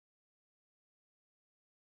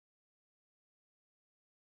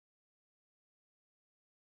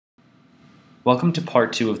Welcome to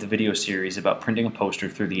part 2 of the video series about printing a poster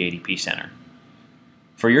through the ADP Center.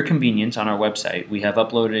 For your convenience, on our website we have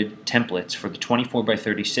uploaded templates for the 24 by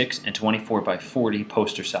 36 and 24 by 40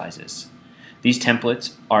 poster sizes. These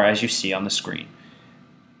templates are as you see on the screen.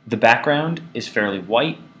 The background is fairly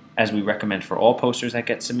white, as we recommend for all posters that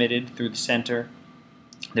get submitted through the center.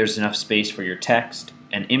 There's enough space for your text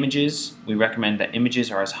and images. We recommend that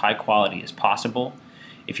images are as high quality as possible.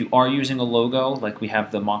 If you are using a logo, like we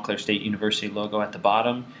have the Montclair State University logo at the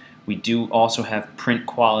bottom, we do also have print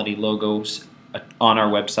quality logos on our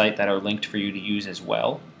website that are linked for you to use as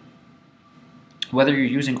well. Whether you're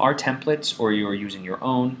using our templates or you are using your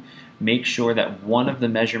own, make sure that one of the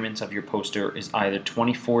measurements of your poster is either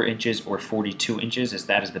 24 inches or 42 inches, as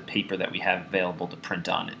that is the paper that we have available to print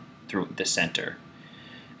on it through the center.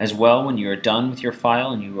 As well, when you are done with your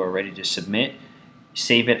file and you are ready to submit,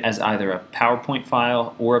 save it as either a PowerPoint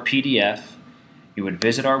file or a PDF. You would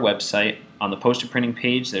visit our website. On the poster printing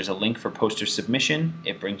page, there's a link for poster submission.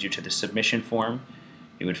 It brings you to the submission form.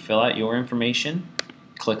 You would fill out your information,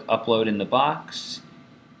 click upload in the box,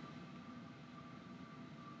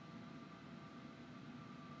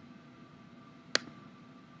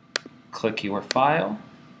 click your file,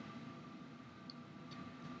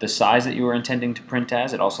 the size that you are intending to print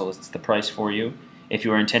as. It also lists the price for you. If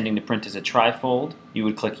you are intending to print as a trifold, you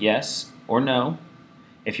would click yes or no.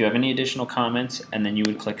 If you have any additional comments, and then you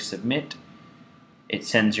would click submit. It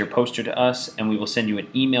sends your poster to us, and we will send you an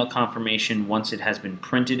email confirmation once it has been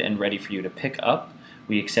printed and ready for you to pick up.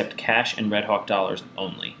 We accept cash and Red Hawk dollars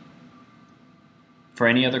only. For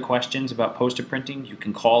any other questions about poster printing, you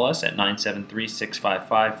can call us at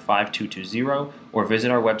 973-655-5220 or visit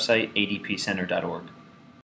our website, adpcenter.org.